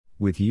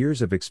With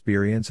years of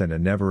experience and a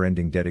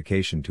never-ending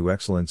dedication to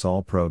excellence,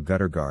 All Pro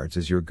Gutter Guards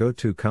is your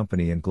go-to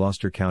company in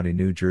Gloucester County,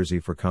 New Jersey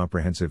for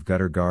comprehensive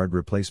gutter guard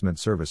replacement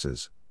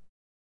services.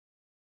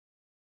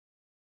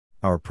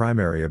 Our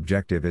primary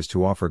objective is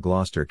to offer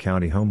Gloucester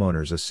County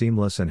homeowners a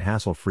seamless and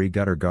hassle-free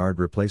gutter guard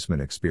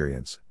replacement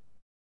experience.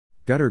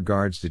 Gutter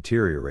guards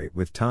deteriorate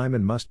with time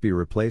and must be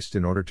replaced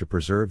in order to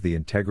preserve the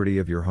integrity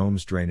of your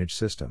home's drainage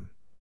system.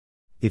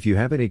 If you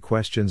have any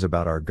questions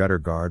about our gutter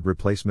guard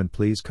replacement,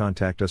 please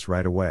contact us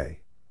right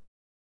away.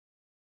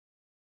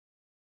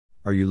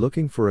 Are you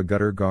looking for a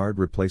gutter guard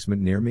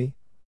replacement near me?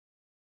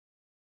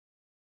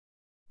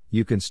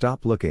 You can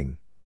stop looking.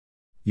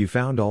 You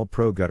found All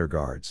Pro Gutter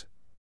Guards.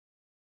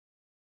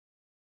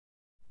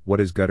 What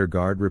is gutter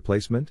guard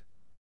replacement?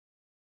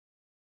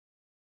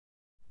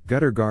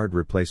 Gutter guard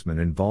replacement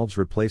involves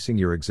replacing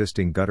your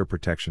existing gutter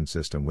protection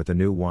system with a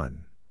new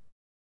one.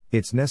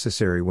 It's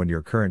necessary when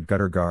your current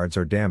gutter guards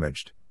are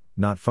damaged,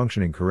 not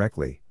functioning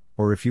correctly,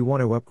 or if you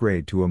want to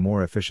upgrade to a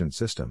more efficient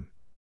system.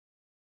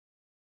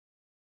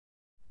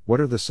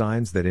 What are the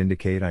signs that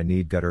indicate I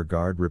need gutter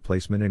guard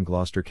replacement in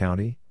Gloucester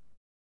County?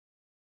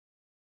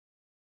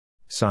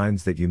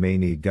 Signs that you may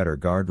need gutter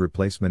guard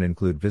replacement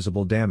include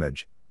visible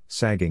damage,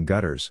 sagging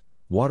gutters,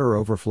 water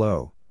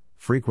overflow,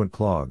 frequent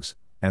clogs,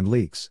 and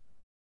leaks.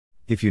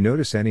 If you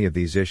notice any of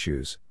these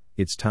issues,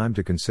 it's time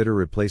to consider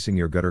replacing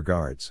your gutter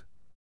guards.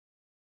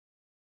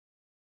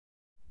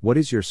 What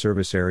is your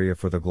service area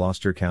for the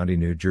Gloucester County,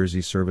 New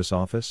Jersey Service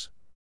Office?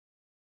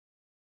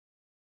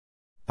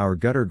 Our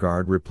gutter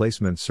guard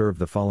replacements serve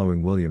the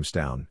following: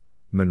 Williamstown,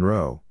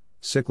 Monroe,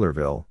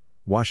 Sicklerville,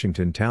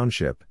 Washington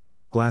Township,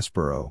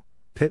 Glassboro,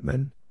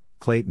 Pittman,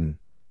 Clayton,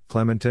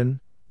 Clementon,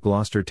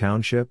 Gloucester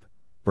Township,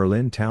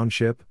 Berlin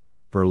Township,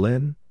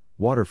 Berlin,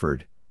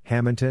 Waterford,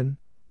 Hamilton,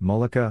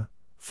 Mullica,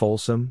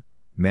 Folsom,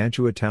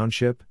 Mantua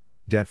Township,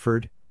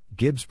 Deptford,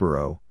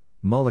 Gibbsboro,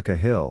 Mullica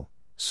Hill,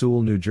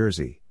 Sewell, New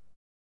Jersey.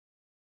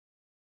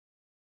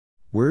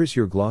 Where is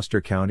your Gloucester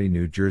County,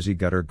 New Jersey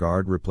Gutter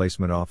Guard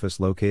Replacement Office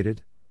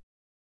located?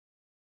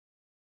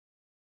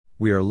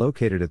 We are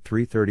located at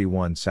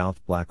 331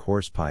 South Black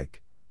Horse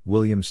Pike,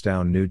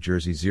 Williamstown, New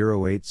Jersey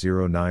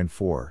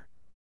 08094.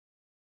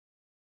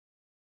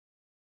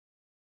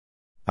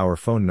 Our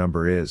phone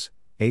number is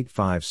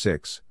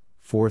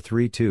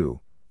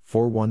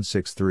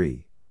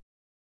 856-432-4163.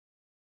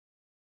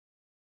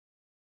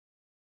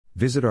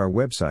 Visit our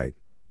website,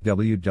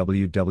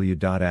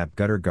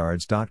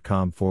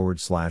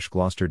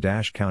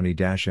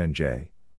 www.appgutterguards.com/Gloucester-County-NJ.